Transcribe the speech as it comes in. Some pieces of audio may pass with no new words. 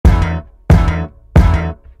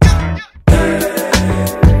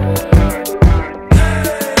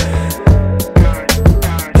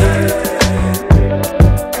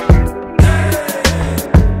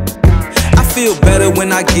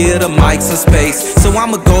give the mic some space. So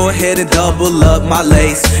I'ma go ahead and double up my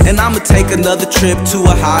lace, and I'ma take another trip to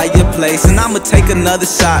a higher place, and I'ma take another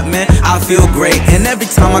shot, man, I feel great. And every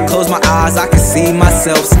time I close my eyes, I can see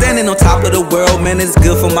myself standing on top of the world, man, it's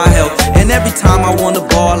good for my health. And every time I wanna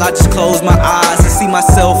ball, I just close my eyes and see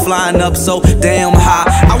myself flying up so damn high.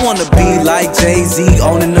 I wanna be like Jay-Z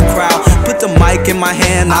owning the crowd. Put the mic in my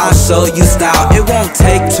hand, I'll show you style. It won't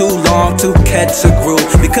take too long to catch a groove,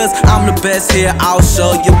 because I'm the best here, I'll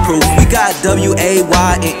show you proof. We got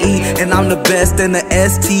W-A-Y-N-E, and I'm the best in the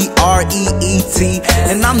S-T-R-E-E-T,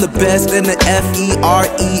 and I'm the best in the F-E-R-E-A-B-A-I-J-K,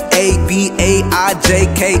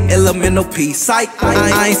 elemental P. Psych,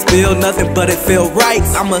 I ain't spill nothing, but it feel right.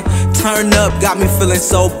 I'ma turn up, got me feeling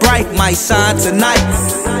so bright, might shine tonight.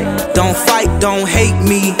 Don't fight, don't hate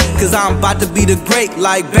me, cause I'm about to be the great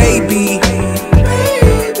like baby.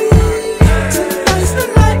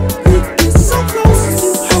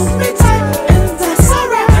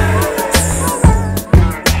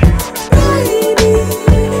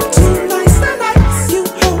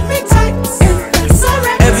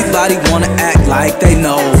 Everybody wanna act like they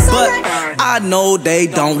know, but I know they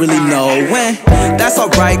don't really know. And that's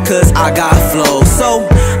alright, cause I got flow. So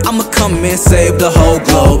I'ma come and save the whole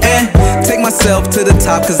globe, and take myself to the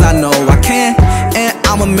top, cause I know I can. And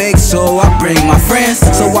I'ma make sure I bring my friends.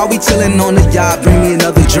 So while we chillin' on the yacht, bring me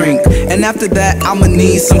another drink, and after that I'ma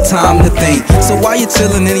need some time to think. So while you're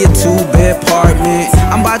chillin' in your 2-bed apartment,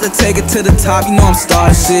 I'm about to take it to the top, you know I'm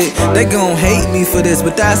starting shit. They gon' hate me for this,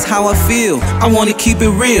 but that's how I feel. I wanna keep it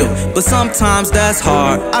real, but sometimes that's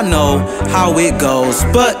hard. I know how it goes,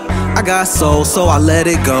 but I got soul, so I let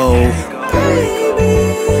it go.